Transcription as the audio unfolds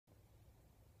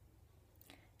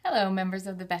Hello, members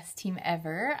of the best team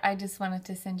ever. I just wanted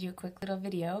to send you a quick little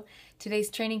video.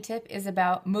 Today's training tip is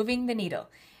about moving the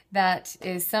needle. That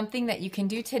is something that you can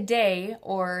do today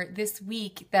or this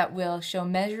week that will show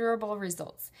measurable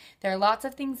results. There are lots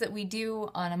of things that we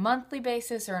do on a monthly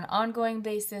basis or an ongoing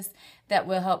basis that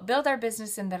will help build our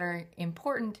business and that are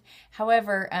important.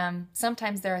 However,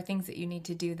 sometimes there are things that you need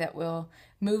to do that will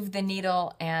move the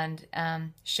needle and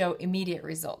show immediate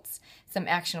results, some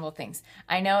actionable things.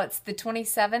 I know it's the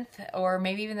 27th or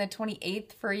maybe even the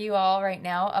 28th for you all right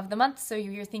now of the month, so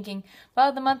you're thinking,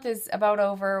 well, the month is about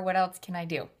over, what else can I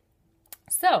do?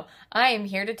 So I am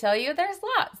here to tell you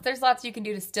there's lots you can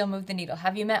do to still move the needle.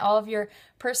 Have you met all of your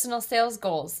personal sales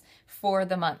goals for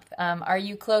the month? Are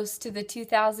you close to the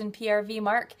 2,000 PRV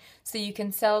mark so you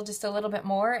can sell just a little bit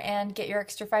more and get your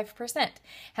extra 5%?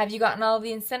 Have you gotten all of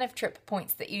the incentive trip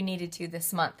points that you needed to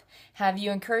this month? Have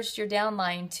you encouraged your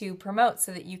downline to promote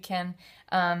so that you can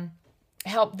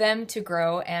help them to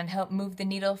grow and help move the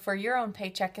needle for your own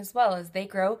paycheck as well? As they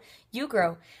grow, you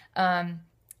grow.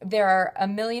 There are a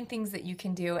million things that you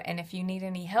can do, and if you need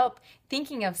any help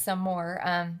thinking of some more,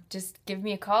 just give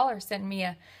me a call or send me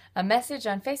a message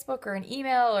on Facebook or an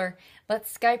email, or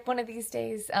let's Skype one of these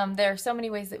days. There are so many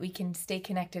ways that we can stay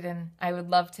connected, and I would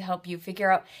love to help you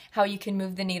figure out how you can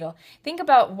move the needle. Think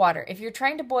about water. If you're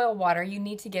trying to boil water, you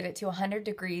need to get it to 100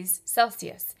 degrees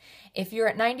Celsius. If you're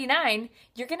at 99,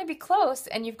 you're going to be close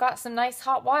and you've got some nice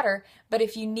hot water, but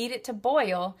if you need it to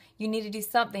boil, you need to do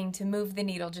something to move the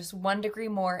needle just 1 degree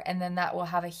more, and then that will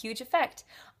have a huge effect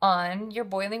on your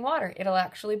boiling water. It'll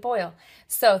actually boil.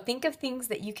 So think of things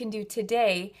that you can do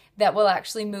today that will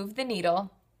actually move the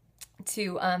needle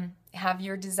to have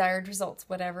your desired results,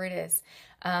 whatever it is.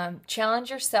 Challenge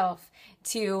yourself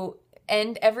to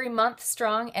end every month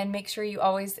strong and make sure you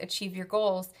always achieve your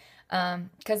goals,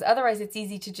 because otherwise it's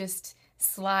easy to just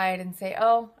slide and say,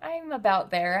 oh, I'm about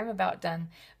there, I'm about done.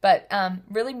 But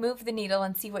really move the needle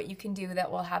and see what you can do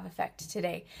that will have effect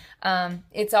today.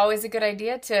 It's always a good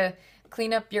idea to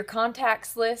clean up your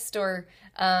contacts list or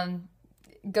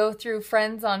go through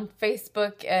friends on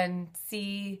Facebook and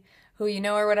see who you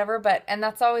know or whatever, and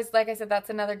that's always, like I said,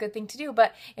 that's another good thing to do.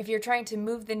 But if you're trying to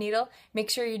move the needle, make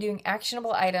sure you're doing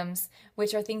actionable items,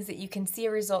 which are things that you can see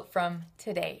a result from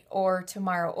today or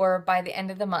tomorrow or by the end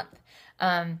of the month.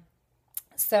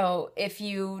 So if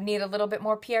you need a little bit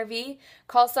more PRV,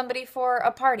 call somebody for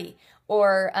a party,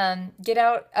 or get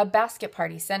out a basket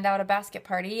party, send out a basket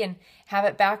party and have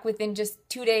it back within just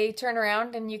 2-day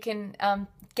turnaround, and you can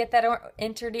get that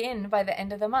entered in by the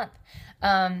end of the month.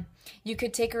 You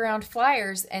could take around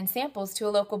flyers and samples to a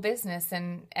local business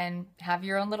and have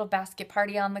your own little basket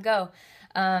party on the go.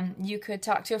 You could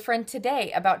talk to a friend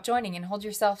today about joining and hold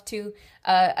yourself to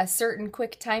a certain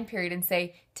quick time period and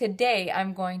say, today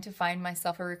I'm going to find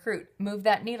myself a recruit. Move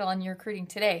that needle on your recruiting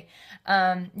today.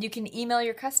 You can email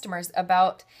your customers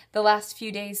about the last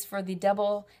few days for the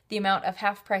double the amount of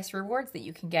half-price rewards that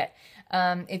you can get.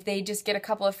 If they just get a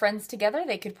couple of friends together,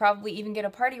 they could probably even get a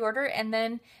party order, and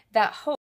then that hope